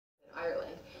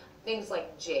things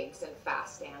like jigs and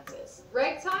fast dances.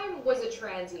 Ragtime was a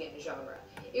transient genre.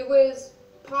 It was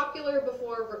popular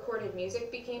before recorded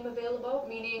music became available,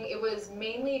 meaning it was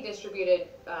mainly distributed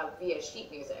via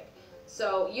sheet music.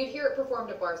 So you'd hear it performed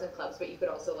at bars and clubs, but you could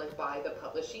also like buy the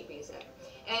published sheet music.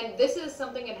 And this is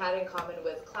something it had in common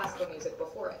with classical music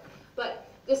before it. But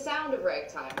the sound of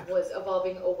ragtime was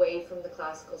evolving away from the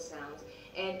classical sound,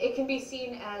 and it can be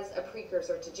seen as a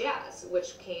precursor to jazz,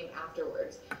 which came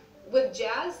afterwards. With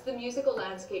jazz, the musical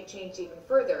landscape changed even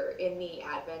further in the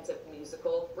advent of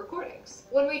musical recordings.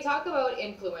 When we talk about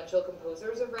influential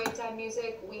composers of ragtime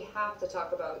music, we have to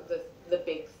talk about the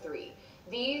big three.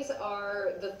 These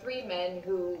are the three men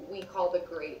who we call the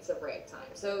greats of ragtime.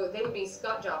 So they would be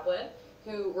Scott Joplin,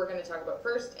 who we're going to talk about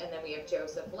first, and then we have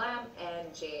Joseph Lamb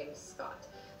and James Scott.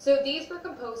 So these were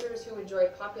composers who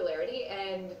enjoyed popularity,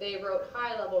 and they wrote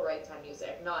high-level ragtime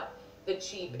music, not the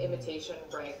cheap imitation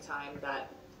ragtime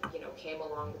that came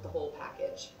along with the whole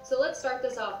package. So let's start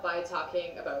this off by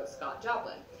talking about Scott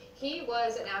Joplin. He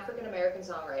was an African-American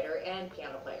songwriter and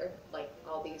piano player, like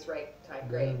all these ragtime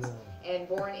greats, and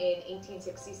born in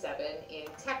 1867 in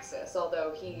Texas,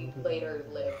 although he later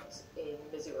lived in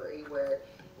Missouri,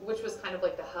 which was kind of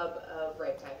like the hub of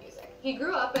ragtime music. He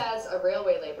grew up as a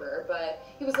railway laborer, but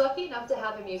he was lucky enough to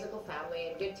have a musical family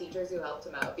and good teachers who helped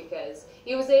him out because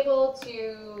he was able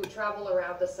to travel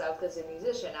around the South as a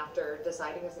musician after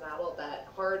deciding as an adult that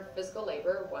hard physical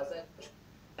labor wasn't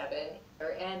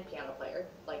and piano player,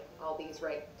 like all these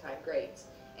ragtime greats,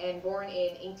 and born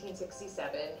in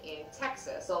 1867 in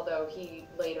Texas, although he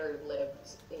later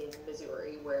lived in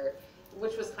Missouri,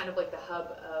 which was kind of like the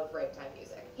hub of ragtime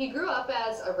music. He grew up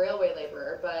as a railway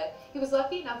laborer, but he was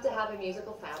lucky enough to have a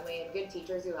musical family and good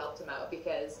teachers who helped him out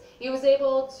because he was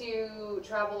able to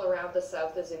travel around the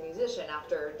South as a musician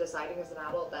after deciding as an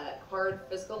adult that hard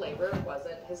physical labor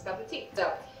wasn't his cup of tea.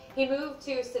 So he moved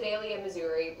to Sedalia,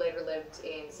 Missouri, later lived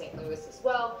in St. Louis as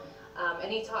well,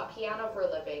 and he taught piano for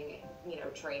a living,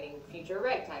 training future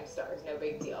ragtime stars, no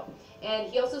big deal. And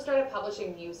he also started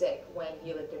publishing music when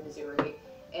he lived in Missouri.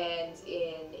 And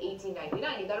in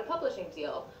 1899, he got a publishing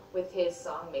deal with his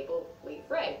song Maple Leaf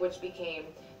Rag, which became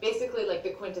basically like the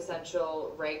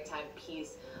quintessential ragtime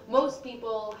piece. Most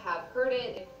people have heard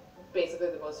it. It's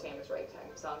basically the most famous ragtime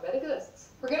song that exists.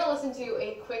 We're going to listen to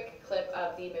a quick clip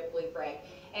of the Maple Leaf Rag,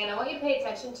 and I want you to pay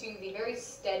attention to the very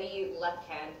steady left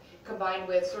hand combined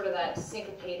with sort of that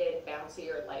syncopated,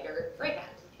 bouncier, lighter right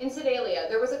hand. In Sedalia,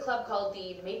 there was a club called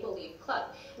the Maple Leaf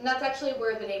Club, and that's actually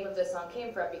where the name of this song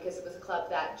came from because it was a club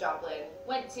that Joplin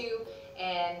went to,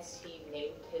 and he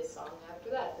named his song after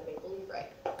that, the Maple Leaf Rag.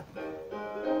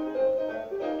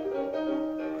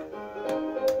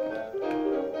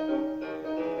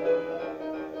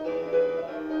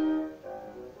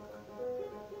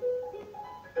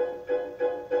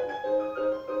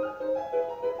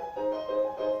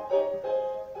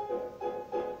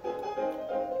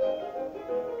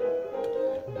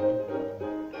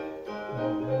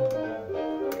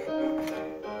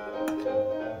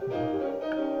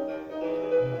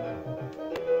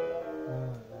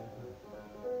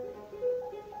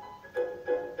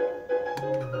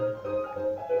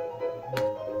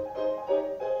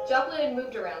 Joplin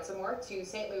moved around some more to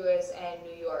St. Louis and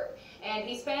New York, and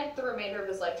he spent the remainder of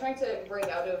his life trying to break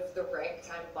out of the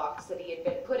ragtime box that he had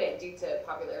been put in due to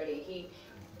popularity. He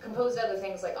composed other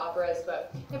things like operas,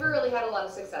 but never really had a lot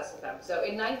of success with them. So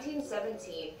in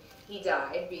 1917, he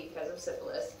died because of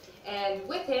syphilis, and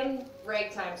with him,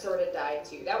 ragtime sort of died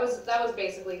too. That was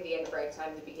basically the end of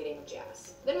ragtime, the beginning of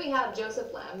jazz. Then we have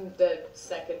Joseph Lamb, the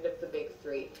second of the big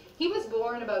three. He was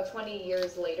born about 20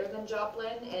 years later than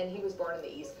Joplin, and he was born on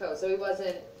the East Coast, so he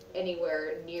wasn't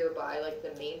anywhere nearby like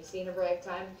the main scene of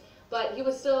ragtime, but he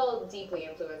was still deeply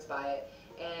influenced by it.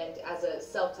 And as a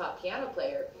self-taught piano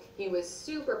player, he was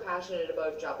super passionate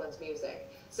about Joplin's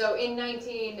music. So in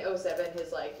 1907,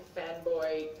 his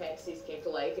fanboy fantasies came to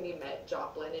life, and he met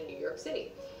Joplin in New York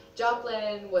City.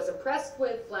 Joplin was impressed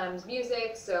with Lamb's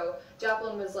music, so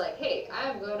Joplin was like, hey,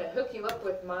 I'm going to hook you up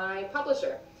with my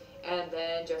publisher. And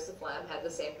then Joseph Lamb had the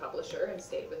same publisher and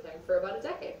stayed with him for about a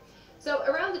decade. So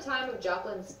around the time of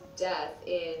Joplin's death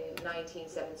in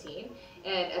 1917,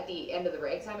 and at the end of the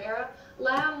ragtime era,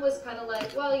 Lamb was kind of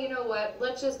like, well, you know what,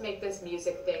 let's just make this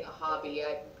music thing a hobby.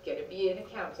 I'm gonna be an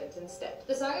accountant instead.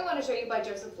 The song I want to show you by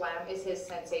Joseph Lamb is his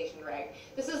Sensation Rag.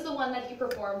 This is the one that he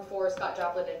performed for Scott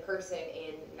Joplin in person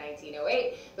in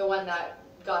 1908, the one that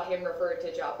got him referred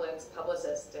to Joplin's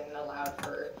publicist and allowed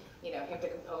for, you know, him to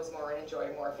compose more and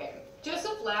enjoy more of him.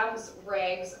 Joseph Lamb's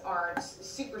rags aren't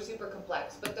super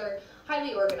complex, but they're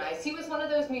highly organized. He was one of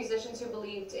those musicians who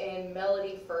believed in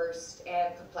melody first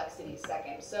and complexity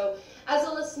second. So as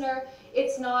a listener,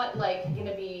 it's not like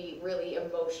gonna be really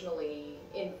emotionally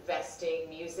investing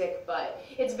music, but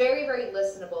it's very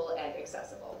listenable and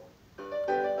accessible.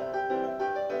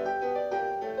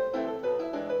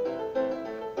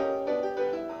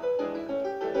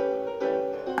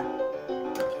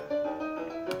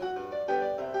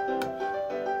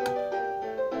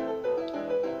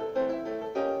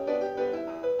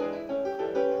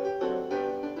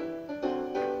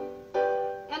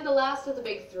 The last of the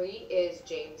big three is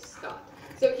James Scott.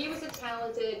 So he was a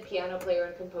talented piano player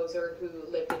and composer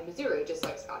who lived in Missouri, just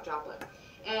like Scott Joplin.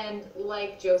 And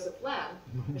like Joseph Lamb,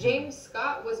 James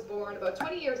Scott was born about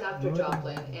 20 years after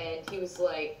Joplin, and he was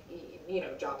like, you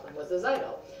know, Joplin was his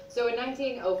idol. So in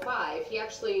 1905, he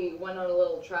actually went on a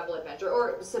little travel adventure,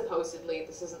 or supposedly,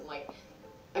 this isn't like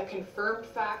a confirmed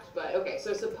fact, but okay,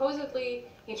 so supposedly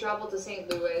he traveled to St.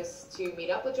 Louis to meet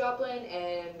up with Joplin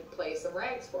and play some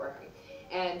rags for him.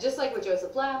 And just like with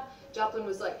Joseph Lamb, Joplin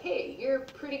was like, hey, you're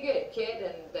pretty good, kid,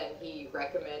 and then he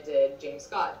recommended James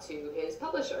Scott to his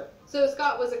publisher. So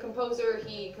Scott was a composer.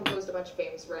 He composed a bunch of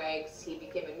famous rags. He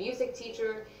became a music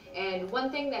teacher, and one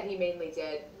thing that he mainly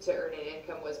did to earn an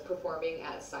income was performing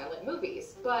at silent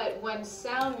movies. But when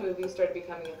sound movies started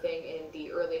becoming a thing in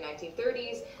the early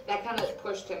 1930s, that kind of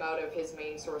pushed him out of his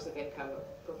main source of income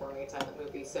of performing at silent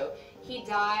movies. So he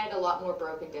died a lot more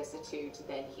broke and destitute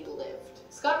than he lived.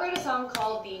 Scott wrote a song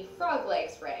called the Frog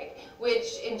Legs Rag,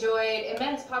 which enjoyed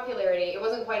immense popularity. It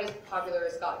wasn't quite as popular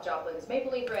as Scott Joplin's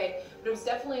Maple Leaf Rag, but it was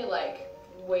definitely like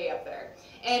way up there.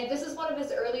 And this is one of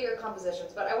his earlier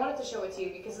compositions, but I wanted to show it to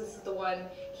you because this is the one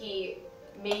he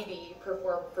maybe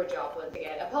performed for Joplin to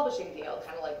get a publishing deal,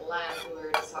 kind of like Lamb, who we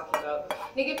were just talking about.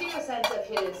 And it gives you a sense of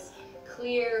his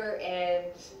clear and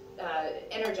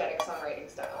energetic songwriting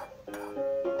style.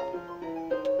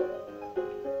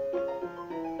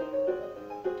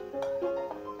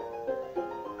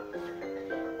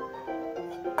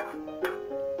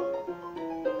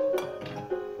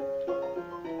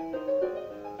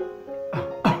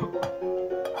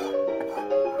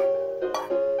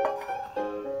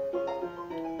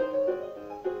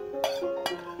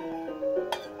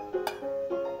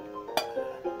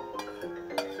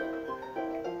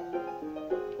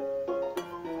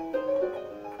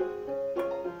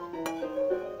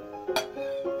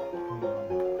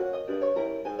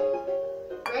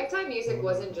 Music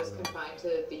wasn't just confined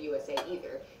to the USA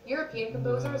either. European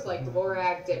composers like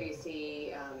Dvorak,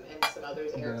 Debussy, and some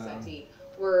others, Eric Satie,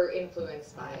 were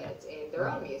influenced by it in their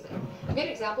own music. A good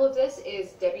example of this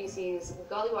is Debussy's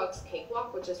Gollywog's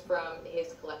Cakewalk, which is from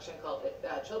his collection called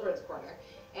Children's Corner,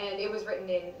 and it was written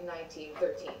in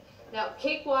 1913. Now,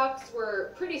 cakewalks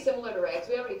were pretty similar to rags.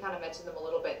 We already kind of mentioned them a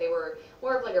little bit. They were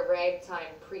more of like a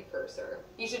ragtime precursor.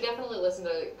 You should definitely listen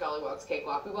to Gollywog's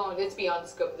Cakewalk. We won't, it's beyond the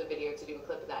scope of the video to do a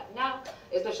clip of that now,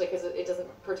 especially because it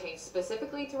doesn't pertain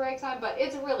specifically to ragtime, but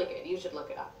it's really good. You should look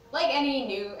it up. Like any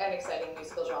new and exciting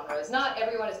musical genres, not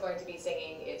everyone is going to be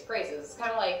singing its praises. It's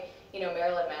kind of like, you know,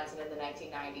 Marilyn Manson in the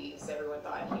 1990s. Everyone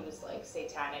thought he was like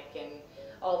satanic and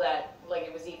all that, like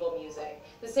it was evil music.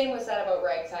 The same was said about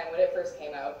ragtime when it first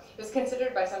came out. It was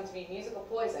considered by some to be musical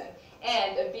poison,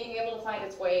 and being able to find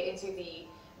its way into the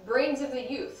brains of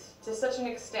the youth to such an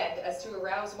extent as to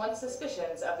arouse one's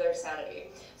suspicions of their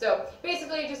sanity. So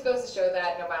basically it just goes to show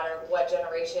that no matter what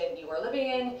generation you are living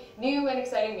in, new and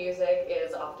exciting music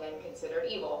is often considered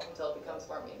evil until it becomes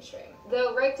more mainstream.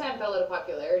 Though ragtime fell out of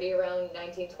popularity around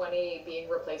 1920, being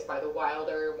replaced by the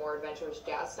wilder, more adventurous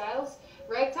jazz styles,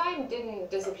 ragtime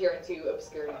didn't disappear into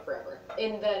obscurity forever.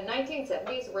 In the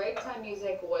 1970s, ragtime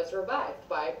music was revived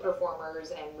by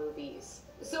performers and movies.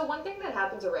 So one thing that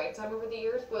happened to ragtime over the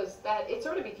years was that it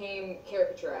sort of became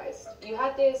caricaturized. You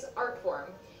had this art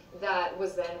form that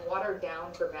was then watered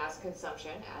down for mass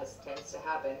consumption, as tends to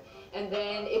happen, and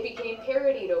then it became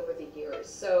parodied over the years.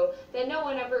 So then no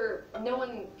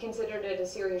one considered it a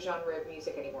serious genre of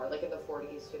music anymore, like in the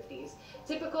 40s, 50s.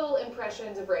 Typical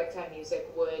impressions of ragtime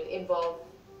music would involve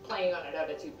playing on an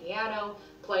out-of-tune piano,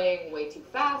 playing way too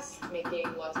fast,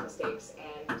 making lots of mistakes,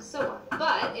 and so on.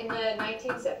 But in the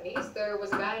 1970s, there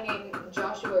was a guy named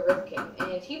Joshua Rifkin,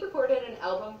 and he recorded an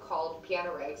album called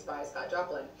Piano Rags by Scott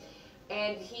Joplin.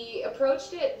 And he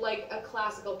approached it like a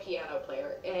classical piano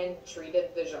player and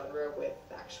treated the genre with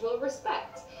actual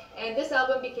respect. And this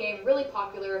album became really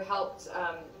popular, helped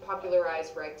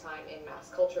popularize ragtime in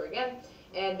mass culture again.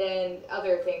 And then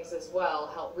other things as well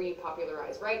helped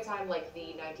repopularize ragtime, like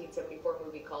the 1974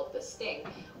 movie called The Sting,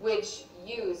 which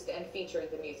used and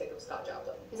featured the music of Scott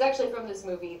Joplin. It's actually from this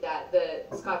movie that the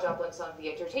Scott Joplin song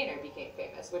The Entertainer became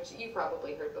famous, which you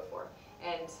probably heard before,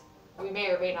 and we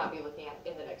may or may not be looking at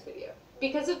in the next video.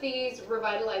 Because of these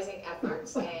revitalizing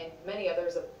efforts and many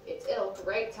others of its ilk,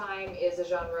 ragtime is a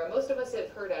genre most of us have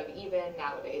heard of even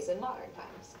nowadays in modern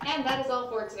times. And that is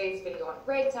all for today's video on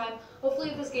ragtime.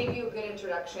 Hopefully this gave you a good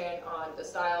introduction on the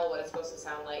style, what it's supposed to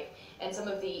sound like, and some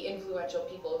of the influential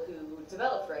people who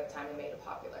developed ragtime and made it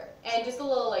popular. And just a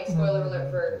little spoiler alert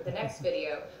for the next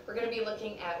video, we're going to be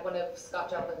looking at one of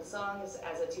Scott Joplin's songs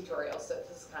as a tutorial, so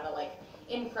this is kind of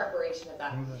in preparation of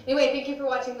that. Anyway, thank you for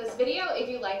watching this video. If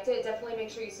you liked it, definitely make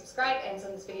sure you subscribe and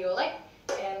send this video a like.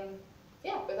 And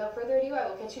yeah, without further ado, I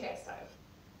will catch you next time.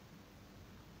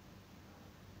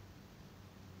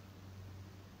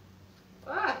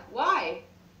 Ah, why?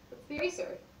 That's the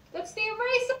eraser. That's the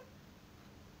eraser!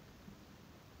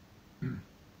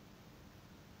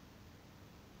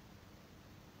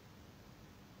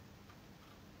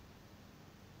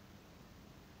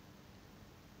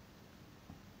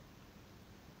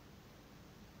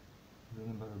 Да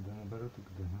наоборот, так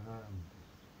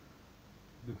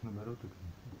наоборот, так.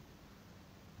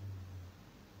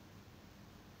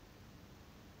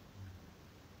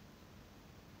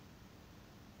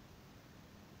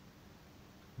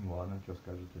 Ну ладно, что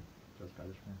скажете? Что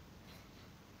скажешь мне?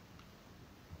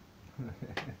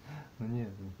 Ну нет,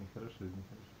 это нехорошо, это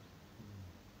нехорошо.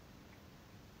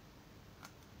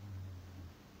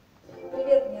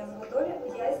 Привет, меня зовут Оля,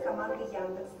 я из команды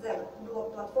Яндекс.Дзен,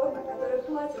 блог-платформы, которая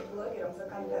платит блогерам за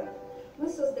контент. Мы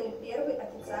создали первый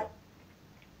официальный...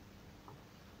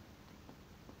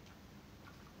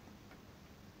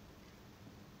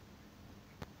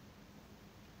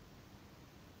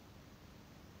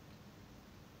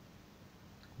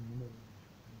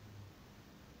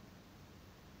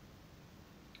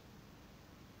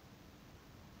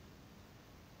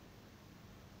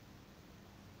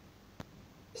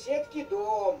 Сетки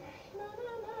дом.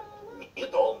 И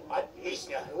дом, а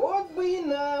песня. Вот бы и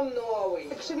нам новый.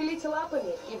 Так шевелите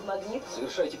лапами и в магнит.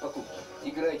 Совершайте покупки.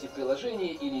 Играйте в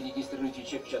приложение или регистрируйте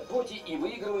чек в чат-боте и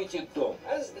выигрывайте дом.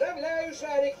 Поздравляю,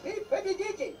 Шарик, ты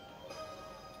победитель.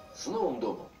 С новым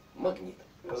домом. Магнит.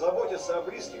 Позаботиться о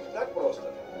близких так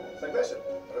просто. Согласен?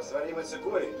 Растворимый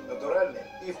цикорий, натуральный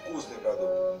и вкусный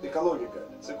продукт. Экологика,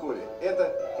 цикорий –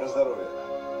 это про здоровье.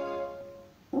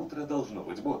 Утро должно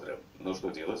быть бодрым, но что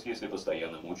делать, если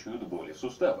постоянно мучают боли в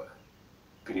суставах?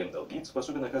 Крем Долгит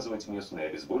способен оказывать местные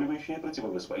обезболивающие,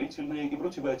 противовоспалительные и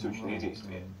противоотечные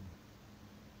действия.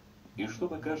 И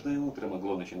чтобы каждое утро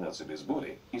могло начинаться без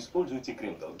боли, используйте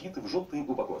крем Долгит в желтой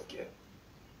упаковке.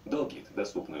 Долгит.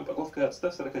 Доступная упаковка от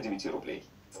 149 рублей.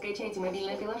 Скачайте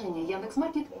мобильное приложение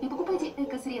Яндекс.Маркет и покупайте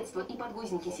эко-средства и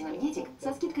подгузники Синергетик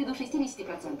со скидкой до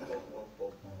 60%.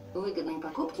 Выгодные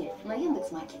покупки на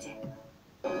Яндекс.Маркете.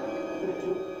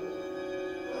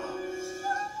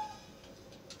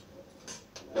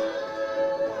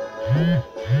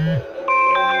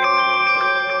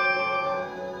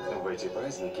 В эти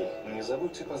праздники не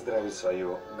забудьте поздравить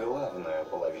свою главную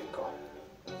половинку.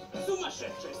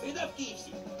 Сумасшедшая среда в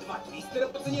QIWI. 2 твистера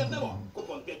по цене одного.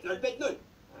 Купон 5050.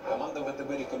 Команда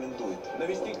ВТБ рекомендует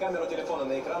навести камеру телефона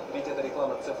на экран, ведь это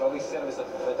реклама цифровых сервисов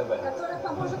ВТБ. Которая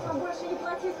поможет вам больше не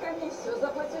платить комиссию за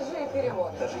платежи и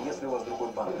перевод. Даже если у вас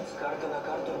другой банк. Карта на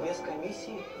карту без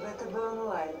комиссии. ВТБ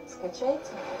онлайн. Скачайте.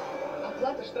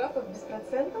 Оплата штрафов без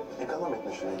процентов? Экономить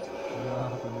начинаете.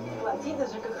 Платить за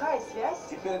ЖКХ и связь.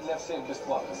 Теперь для всех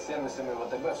бесплатно. С сервисами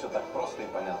ВТБ все так просто и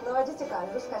понятно. Наводите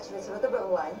камеру, скачивайте ВТБ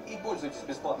онлайн. И пользуйтесь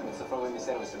бесплатными цифровыми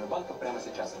сервисами банка прямо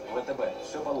сейчас. ВТБ.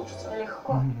 Все получится.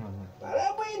 Легко.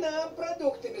 Пора бы и нам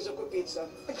продуктами закупиться.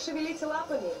 Так шевелите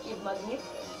лапами и в магнит.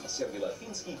 Сервелат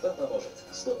финский вам поможет.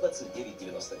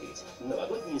 129,99.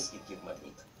 Новогодние скидки в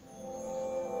магнит.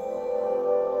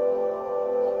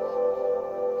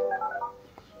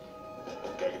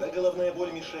 Когда головная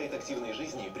боль мешает активной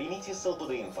жизни, примите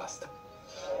Salbutamol Fast.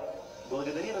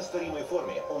 Благодаря растворимой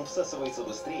форме он всасывается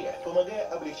быстрее, помогая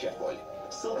облегчать боль.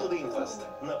 Salbutamol Fast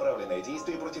 – направленное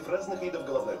действие против разных видов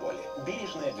головной боли,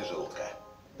 бережное для желудка.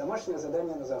 Домашнее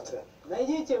задание на завтра.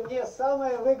 Найдите мне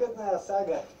самая выгодная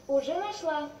ОСАГО. Уже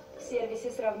нашла. В сервисе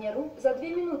Сравни.ру за 2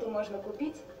 минуты можно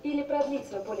купить или продлить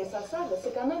свой полис ОСАГО с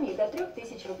экономией до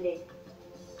 3000 рублей.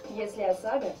 Если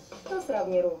ОСАГО, то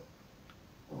Сравни.ру.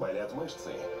 Болят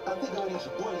мышцы, а ты говоришь,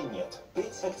 боли нет.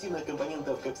 5 активных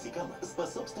компонентов капсикам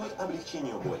способствуют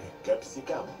облегчению боли.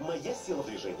 Капсикам – моя сила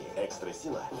движения. Экстра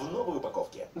сила в новой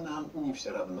упаковке. Нам не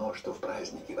все равно, что в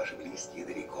праздники ваши близкие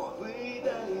далеко. Вы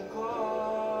далеко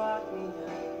от меня.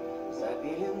 за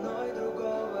пеленой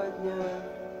другого дня.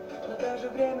 Но даже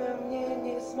время мне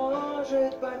не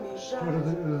сможет помешать.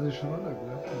 Разрешено так,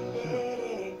 да?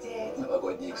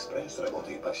 Новогодний экспресс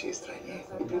работает по всей стране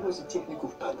и привозит технику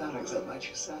в подарок за 2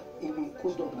 часа или к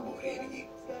удобному времени.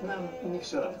 Нам не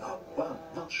все равно, вам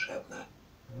волшебно.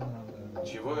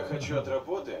 Чего я хочу от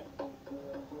работы?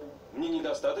 Мне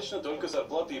недостаточно только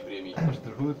зарплаты и премий.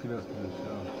 Штрафуют тебя, скажешь,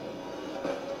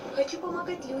 Хочу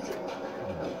помогать людям.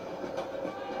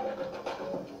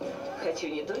 Хочу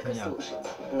не только слушать,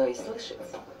 но и слышать.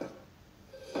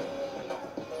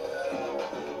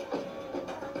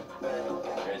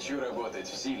 Хочу работать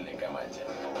в сильной команде.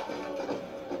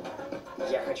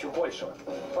 Я хочу большего,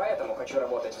 поэтому хочу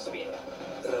работать в Сбере.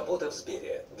 Работа в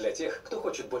Сбере для тех, кто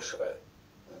хочет большего.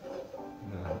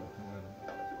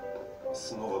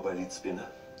 Снова болит спина?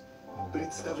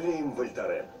 Представляем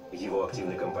Вольтарен. Его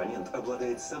активный компонент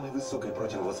обладает самой высокой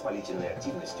противовоспалительной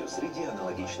активностью среди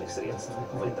аналогичных средств.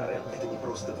 Вольтарен – это не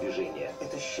просто движение,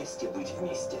 это счастье быть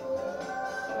вместе.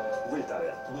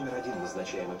 Вольтарен – номер 1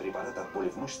 назначаемый препарат от боли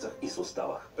в мышцах и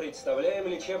суставах. Представляем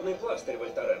лечебный пластырь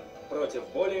Вольтарен. Против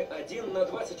боли 1 на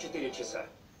 24 часа.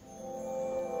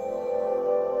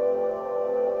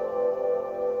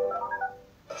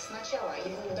 Сначала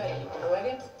его ударили по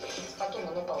голове, потом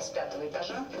он упал с 5-го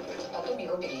этажа, потом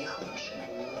его переехала машина.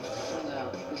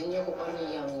 Да, денег у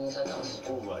парня явно не задался.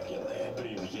 Кулагины.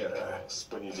 Премьера с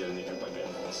понедельника по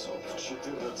пятницу в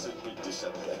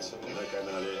 14:55 на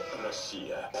канале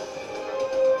 «Россия».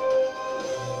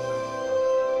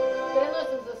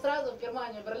 Переносимся сразу в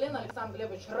Германию, Берлин. Александр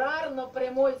Глебович Рар на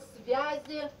прямой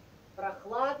связи.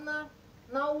 Прохладно.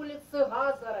 На улице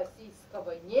газа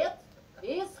российского нет.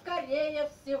 И, скорее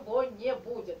всего, не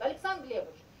будет. Александр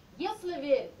Глебович, если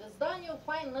верить изданию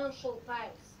Financial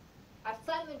Times,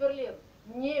 официальный Берлин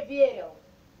не верил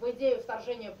в идею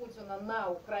вторжения Путина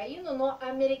на Украину, но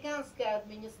американская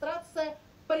администрация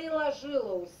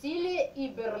приложила усилия, и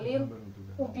Берлин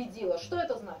убедила. Что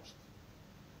это значит?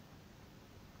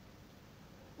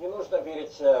 Не нужно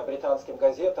верить британским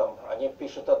газетам, они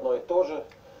пишут одно и то же.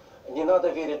 Не надо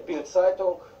верить Bild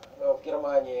Zeitung в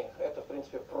Германии, это, в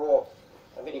принципе,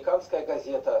 проамериканская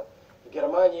газета. В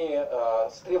Германии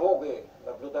с тревогой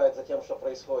наблюдает за тем, что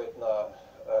происходит на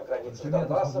границе с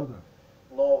Донбассом,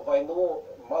 но в войну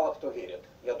мало кто верит.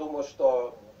 Я думаю,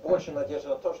 что больше надежды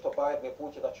на то, что Байден и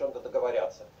Путин о чем-то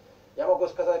договорятся. Я могу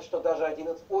сказать, что даже один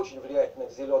из очень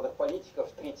влиятельных зеленых политиков,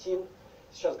 Третин,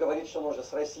 сейчас говорит, что нужно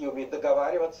с Россией уметь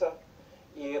договариваться.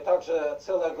 И также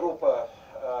целая группа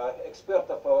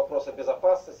экспертов по вопросам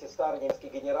безопасности, старые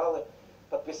немецкие генералы,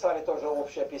 подписали тоже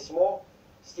общее письмо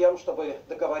с тем, чтобы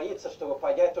договориться, чтобы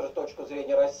понять тоже точку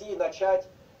зрения России, начать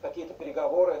какие-то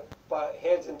переговоры по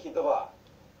Хельсинки-2.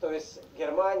 То есть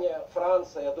Германия,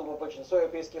 Франция, я думаю, большинство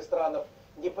европейских стран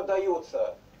не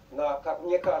поддаются на, как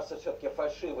мне кажется, все-таки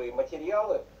фальшивые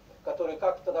материалы, которые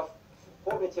как-то,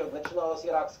 помните, начиналась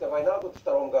Иракская война в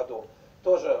 2002 году,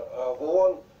 тоже в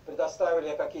ООН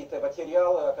предоставили какие-то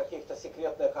материалы о каких-то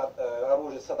секретных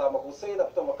оружиях Саддама Хусейна,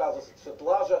 потом оказывается, что это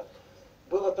лажа.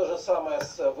 Было то же самое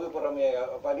с выборами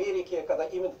в Америке, когда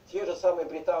именно те же самые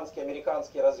британские,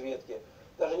 американские разведки,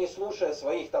 даже не слушая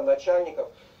своих там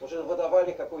начальников, уже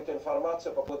выдавали какую-то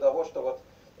информацию по поводу того, что вот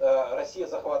Россия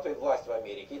захватывает власть в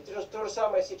Америке. И то же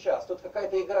самое сейчас. Тут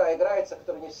какая-то игра играется,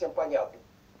 которая не всем понятна.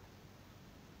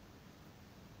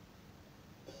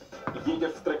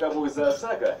 Едешь в строковую за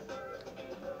ОСАГО?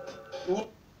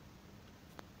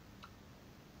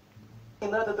 Не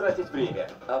надо тратить время.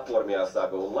 Оформи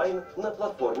ОСАГО онлайн на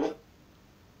платформе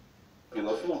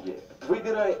Финуслуги.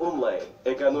 Выбирай онлайн.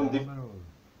 Экономь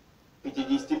до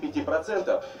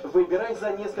 55%. Выбирай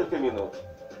за несколько минут.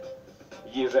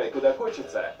 Езжай куда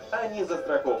хочется, а не за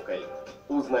страховкой.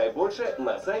 Узнай больше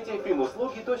на сайте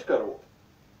finuslugi.ru.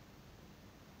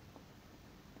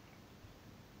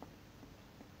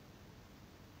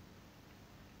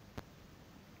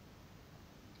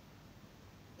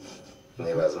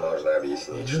 Невозможно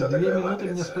объяснить, что За 2 такое минуты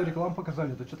мне матрица. 100 реклам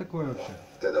показали. Это что такое вообще?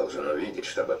 Ты должен увидеть,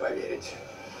 чтобы поверить.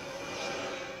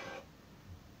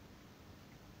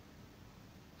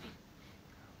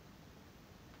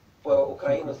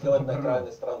 Украину сделать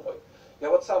нейтральной страной. Я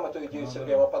вот сам эту идею все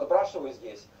время подбрасываю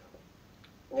здесь.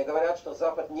 Мне говорят, что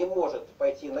Запад не может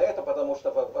пойти на это, потому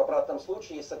что в обратном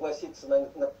случае, если согласиться на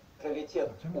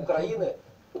нейтралитет Украины,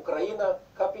 Украина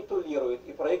капитулирует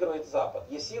и проигрывает Запад.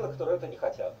 Есть силы, которые это не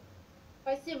хотят.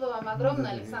 Спасибо вам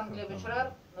огромное, Александр Глебович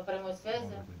Рар на прямой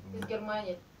связи из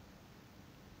Германии.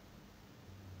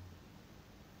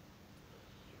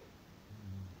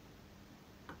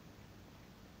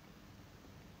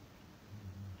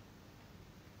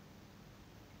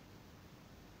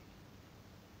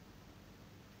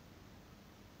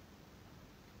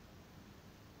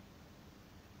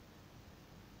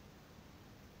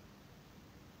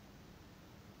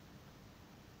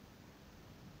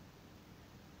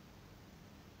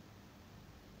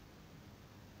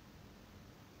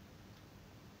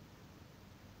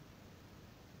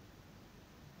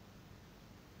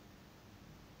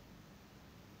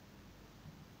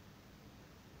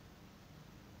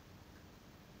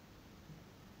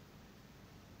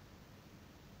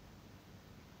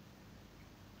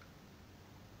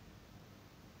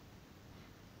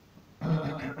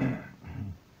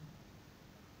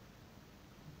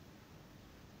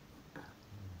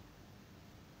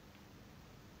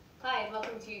 Hi, and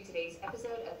welcome to today's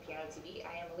episode of Piano TV.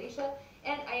 I am Alicia,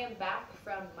 and I am back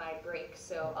from my break.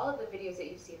 So all of the videos that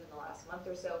you've seen in the last month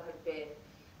or so have been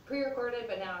pre-recorded,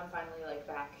 but now I'm finally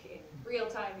back in real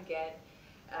time again.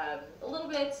 A little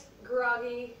bit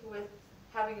groggy with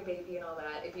having a baby and all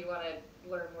that. If you want to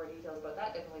learn more details about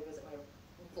that, definitely visit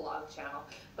my vlog channel.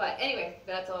 But anyway,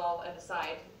 that's all an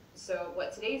aside. So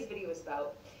what today's video is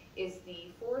about is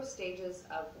the 4 stages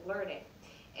of learning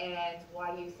and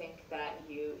why you think that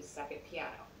you suck at piano.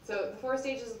 So the 4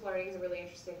 stages of learning is a really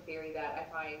interesting theory that I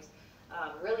find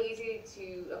really easy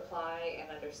to apply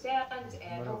and understand,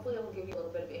 and hopefully it will give you a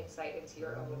little bit of insight into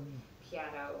your own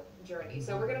piano journey.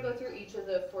 So we're going to go through each of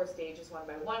the 4 stages one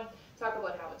by one, talk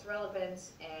about how it's relevant,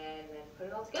 and then put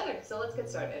it all together. So let's get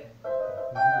started.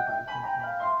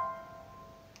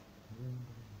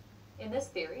 In this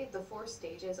theory, the 4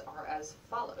 stages are as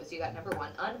follows. You got number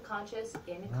 1, unconscious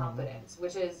incompetence,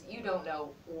 which is you don't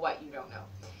know what you don't know.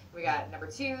 We got number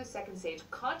 2, second stage,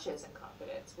 conscious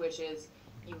incompetence, which is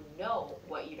you know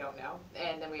what you don't know.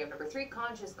 And then we have number 3,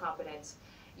 conscious competence.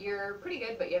 You're pretty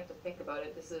good, but you have to think about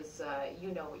it. This is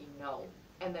you know what you know.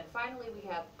 And then finally we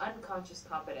have unconscious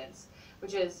competence,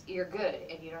 which is you're good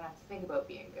and you don't have to think about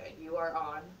being good. You are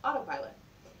on autopilot.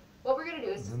 What we're going to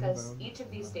do is discuss each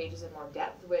of these stages in more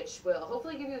depth, which will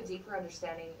hopefully give you a deeper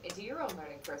understanding into your own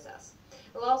learning process.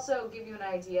 It'll also give you an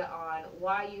idea on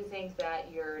why you think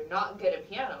that you're not good at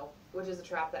piano, which is a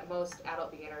trap that most adult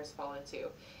beginners fall into,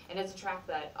 and it's a trap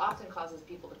that often causes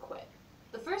people to quit.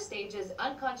 The first stage is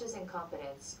unconscious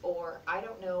incompetence, or I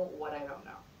don't know what I don't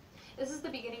know. This is the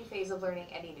beginning phase of learning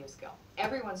any new skill.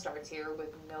 Everyone starts here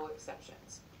with no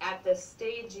exceptions. At this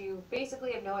stage, you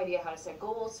basically have no idea how to set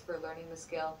goals for learning the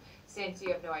skill, since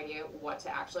you have no idea what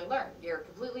to actually learn. You're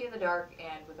completely in the dark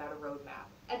and without a roadmap.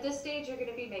 At this stage, you're going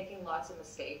to be making lots of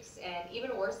mistakes, and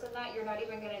even worse than that, you're not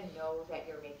even going to know that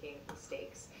you're making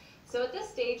mistakes. So at this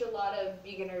stage, a lot of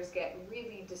beginners get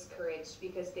really discouraged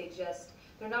because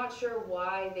they're not sure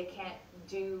why they can't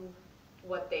do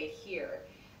what they hear,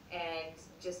 and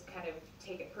just kind of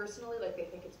take it personally, like they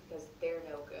think it's because they're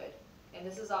no good. And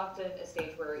this is often a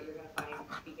stage where you're going to find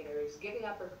beginners giving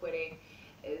up or quitting.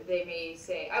 They may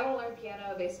say, I want to learn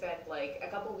piano. They spend like a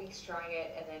couple weeks trying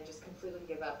it and then just completely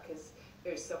give up because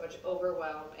there's so much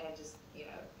overwhelm and just,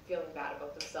 feeling bad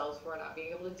about themselves for not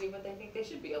being able to do what they think they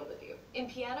should be able to do. In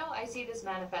piano, I see this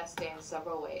manifest in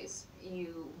several ways.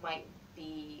 You might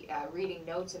be reading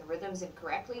notes and rhythms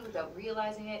incorrectly without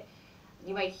realizing it.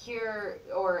 You might hear,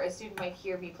 or a student might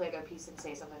hear me play their piece and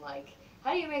say something like,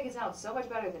 how do you make it sound so much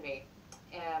better than me?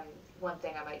 And one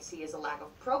thing I might see is a lack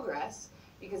of progress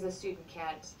because the student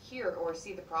can't hear or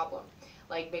see the problem.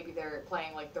 Like maybe they're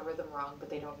playing like the rhythm wrong, but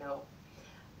they don't know.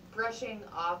 Brushing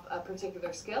off a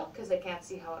particular skill because they can't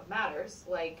see how it matters,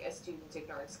 like a student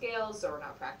ignoring scales or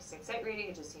not practicing sight reading.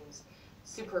 It just seems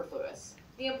superfluous.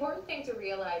 The important thing to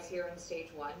realize here in stage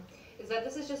 1 is that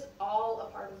this is just all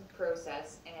a part of the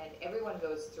process and everyone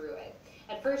goes through it.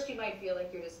 At first you might feel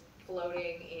like you're just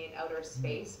floating in outer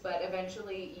space, but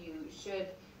eventually you should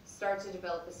start to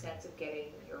develop a sense of getting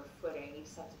your footing. You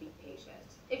just have to be patient.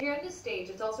 If you're in this stage,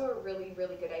 it's also a really,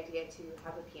 really good idea to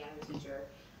have a piano teacher.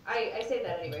 I say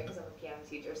that anyway because I'm a piano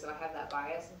teacher, so I have that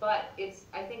bias, but it's,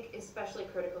 I think, especially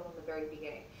critical in the very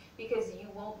beginning because you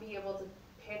won't be able to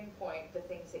pinpoint the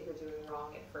things that you're doing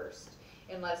wrong at first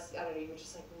unless, I don't know, you're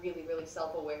just like really, really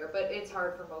self-aware, but it's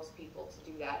hard for most people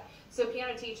to do that. So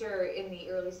piano teacher in the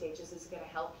early stages is going to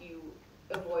help you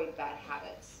avoid bad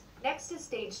habits. Next is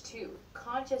stage 2,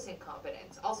 conscious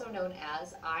incompetence, also known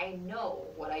as I know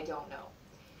what I don't know.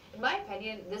 In my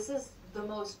opinion, this is the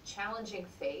most challenging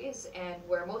phase and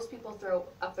where most people throw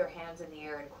up their hands in the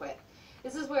air and quit.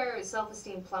 This is where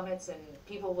self-esteem plummets and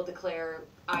people will declare,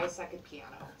 I suck at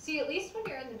piano. See, at least when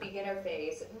you're in the beginner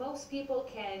phase, most people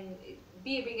can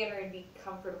be a beginner and be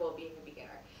comfortable being a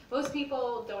beginner. Most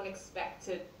people don't expect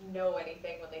to know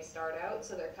anything when they start out,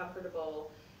 so they're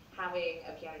comfortable having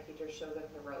a piano teacher show them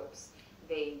the ropes.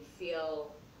 They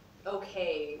feel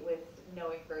okay with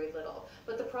knowing very little.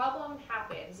 But the problem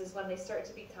happens is when they start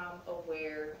to become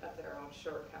aware of their own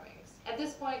shortcomings. At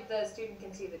this point, the student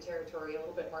can see the territory a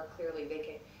little bit more clearly. They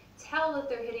can tell that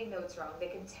they're hitting notes wrong. They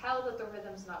can tell that the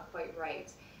rhythm's not quite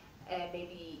right. And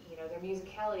maybe, their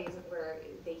musicality isn't where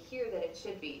they hear that it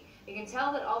should be. You can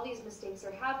tell that all these mistakes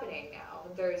are happening now.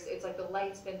 It's like the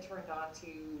light's been turned on to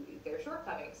their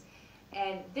shortcomings.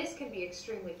 And this can be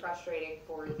extremely frustrating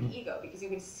for the ego because you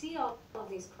can see all of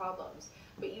these problems,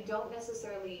 but you don't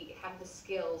necessarily have the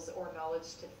skills or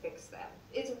knowledge to fix them.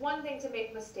 It's one thing to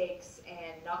make mistakes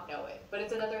and not know it, but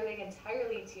it's another thing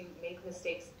entirely to make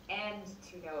mistakes and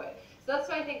to know it. So that's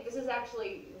why I think this is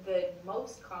actually the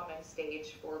most common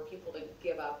stage for people to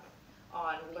give up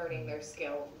on learning their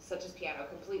skill, such as piano,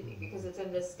 completely, because it's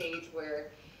in this stage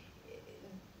where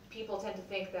people tend to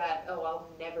think that, oh, I'll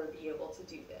never be able to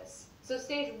do this. So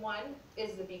stage 1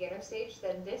 is the beginner stage,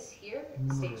 then this here,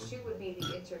 stage 2, would be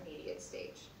the intermediate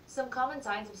stage. Some common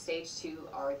signs of stage 2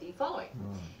 are the following.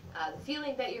 The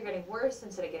feeling that you're getting worse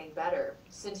instead of getting better,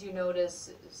 since you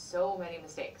notice so many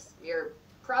mistakes. You're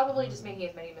probably just making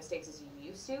as many mistakes as you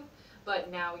used to, but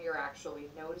now you're actually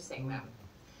noticing them.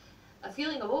 A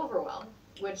feeling of overwhelm,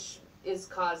 which is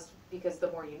caused because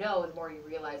the more you know, the more you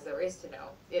realize there is to know.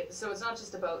 So it's not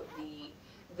just about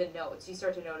the notes. You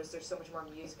start to notice there's so much more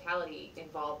musicality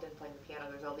involved in playing the piano.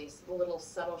 There's all these little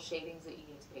subtle shadings that you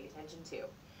need to pay attention to.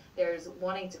 There's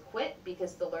wanting to quit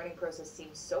because the learning process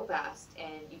seems so vast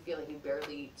and you feel like you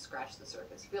barely scratched the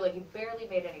surface. You feel like you barely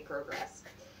made any progress.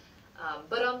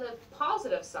 But on the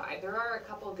positive side, there are a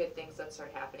couple of good things that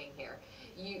start happening here.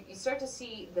 You start to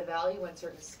see the value in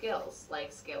certain skills,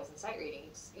 like scales and sight reading.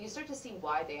 You start to see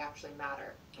why they actually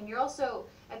matter. And you're also,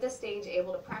 at this stage,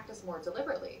 able to practice more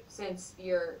deliberately, since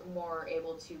you're more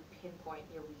able to pinpoint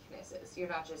your weaknesses. You're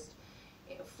not just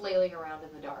flailing around in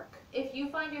the dark. If you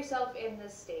find yourself in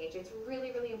this stage, it's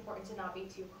really, really important to not be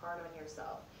too hard on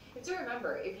yourself. And to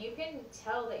remember, if you can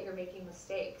tell that you're making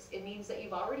mistakes, it means that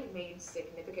you've already made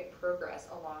significant progress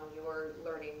along your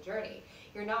learning journey.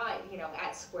 You're not,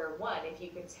 at square one if you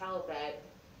can tell that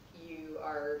you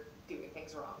are doing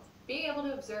things wrong. Being able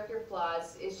to observe your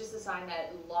flaws is just a sign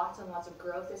that lots and lots of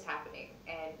growth is happening,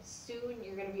 and soon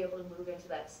you're going to be able to move into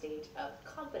that stage of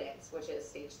competence, which is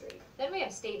stage 3. Then we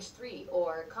have stage 3,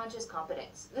 or conscious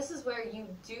competence. This is where you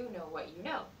do know what you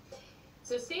know.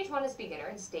 So stage 1 is beginner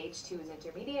and stage 2 is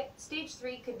intermediate. Stage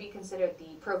 3 could be considered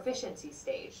the proficiency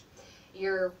stage.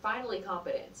 You're finally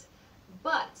competent.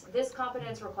 But this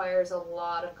competence requires a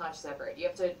lot of conscious effort. You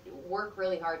have to work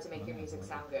really hard to make your music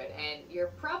sound good, and you're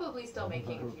probably still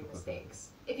making a few mistakes.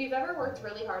 If you've ever worked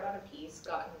really hard on a piece,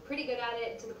 gotten pretty good at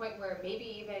it to the point where maybe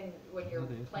even when you're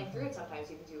playing through it sometimes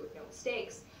you can do it with no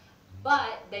mistakes,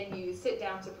 but then you sit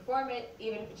down to perform it,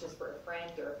 even if it's just for a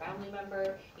friend or a family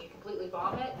member, you completely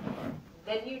bomb it,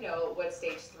 then you know what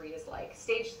stage 3 is like.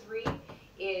 Stage 3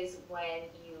 is when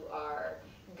you are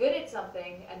good at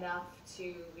something enough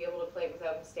to be able to play it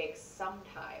without mistakes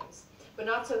sometimes, but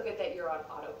not so good that you're on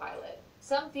autopilot.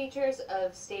 Some features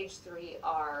of stage 3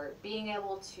 are being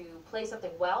able to play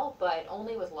something well, but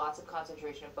only with lots of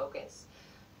concentration and focus.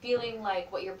 Feeling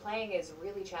like what you're playing is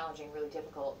really challenging, really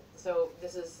difficult. So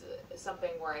this is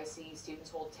something where I see students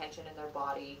hold tension in their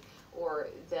body, or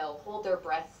they'll hold their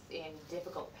breath in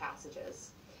difficult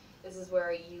passages. This is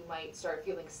where you might start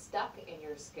feeling stuck in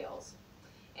your skills.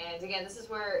 And again, this is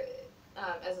where,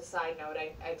 as a side note,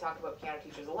 I talk about piano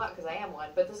teachers a lot because I am one,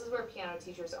 but this is where piano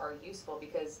teachers are useful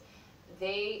because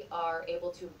they are able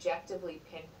to objectively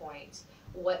pinpoint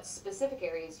what specific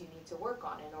areas you need to work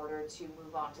on in order to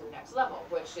move on to the next level,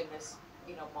 which in this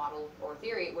model or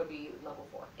theory would be level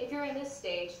 4. If you're in this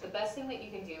stage, the best thing that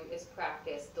you can do is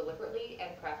practice deliberately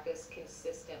and practice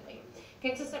consistently.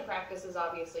 Consistent practice is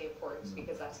obviously important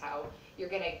because that's how you're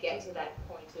going to get to that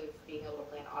point of being able to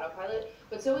play an autopilot,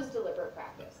 but so is deliberate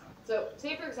practice. So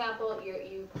say for example,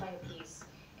 you play a piece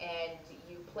and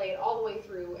you play it all the way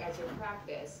through as your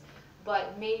practice,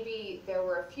 but maybe there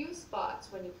were a few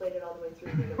spots when you played it all the way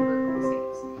through where there were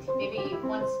mistakes. Maybe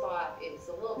one spot is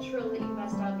a little trill that you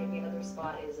messed up, maybe another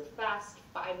spot is a fast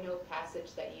 5-note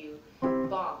passage that you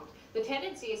bombed. The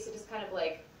tendency is to just kind of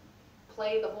like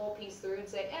play the whole piece through and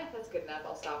say, that's good enough,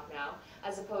 I'll stop now,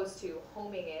 as opposed to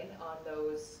homing in on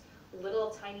those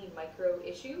little tiny micro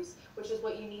issues, which is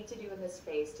what you need to do in this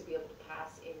phase to be able to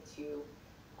pass into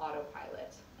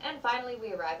autopilot. And finally,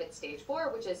 we arrive at stage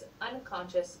 4, which is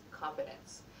unconscious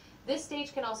competence. This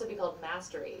stage can also be called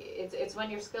mastery. It's when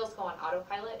your skills go on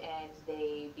autopilot and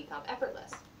they become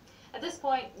effortless. At this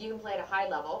point, you can play at a high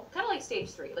level, kind of like stage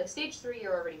 3. Like stage 3,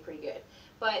 you're already pretty good.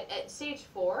 But at stage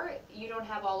 4, you don't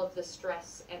have all of the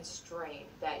stress and strain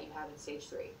that you have in stage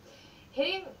 3.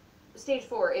 Hitting stage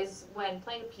 4 is when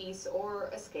playing a piece or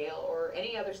a scale or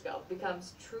any other skill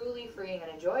becomes truly freeing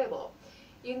and enjoyable.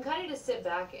 You can kind of just sit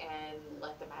back and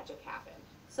let the magic happen.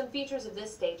 Some features of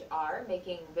this stage are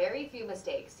making very few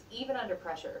mistakes, even under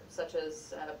pressure, such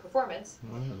as performance.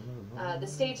 The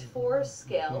stage 4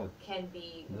 scale can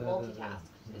be multitasked.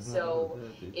 So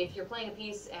if you're playing a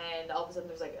piece and all of a sudden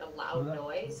there's like a loud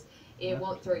noise, it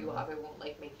won't throw you off. It won't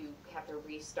like make you have to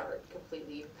restart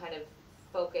completely. You can kind of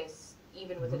focus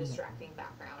even with a distracting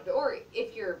background. Or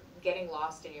if you're getting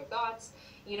lost in your thoughts,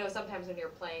 sometimes when you're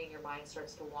playing, your mind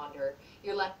starts to wander.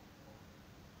 You're less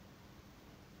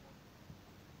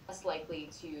likely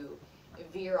to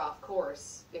veer off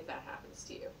course if that happens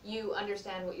to you. You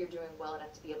understand what you're doing well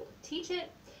enough to be able to teach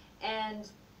it, and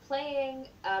playing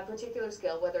a particular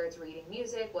skill, whether it's reading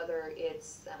music, whether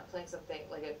it's playing something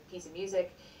like a piece of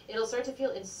music, it'll start to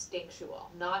feel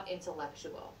instinctual, not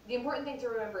intellectual. The important thing to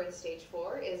remember in stage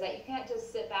 4 is that you can't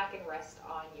just sit back and rest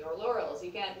on your laurels.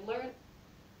 You can't learn.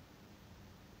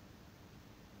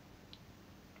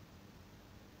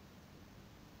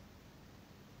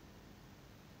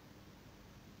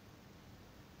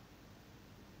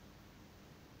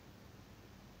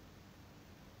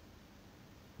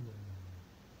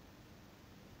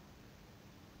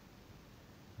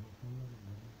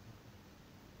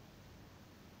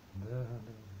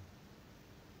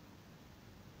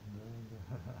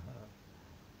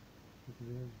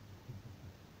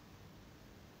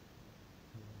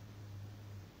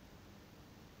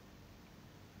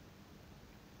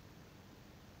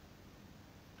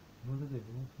 Молодец,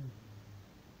 ну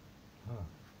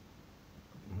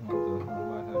это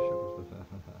нормально вообще просто.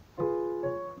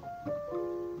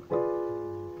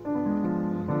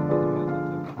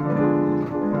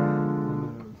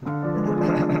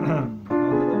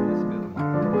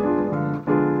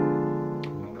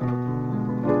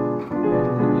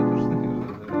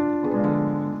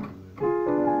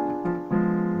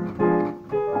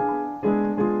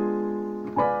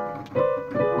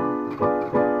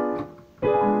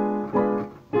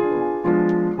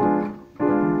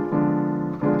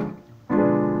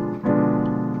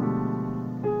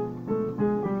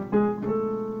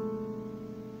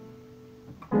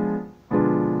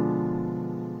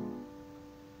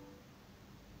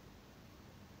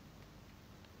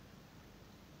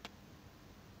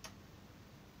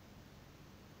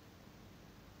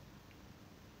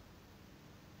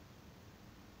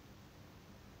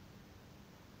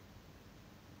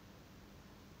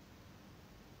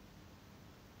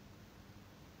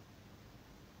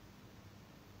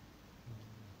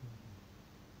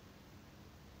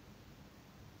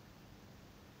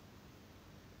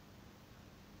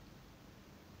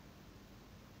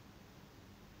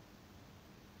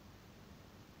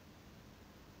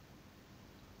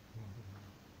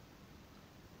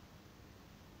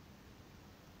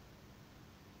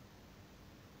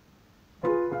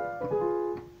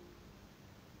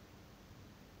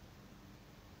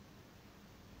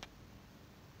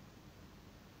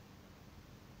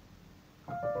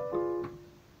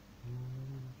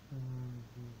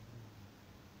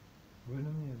 Больно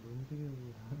мне, больно тебе.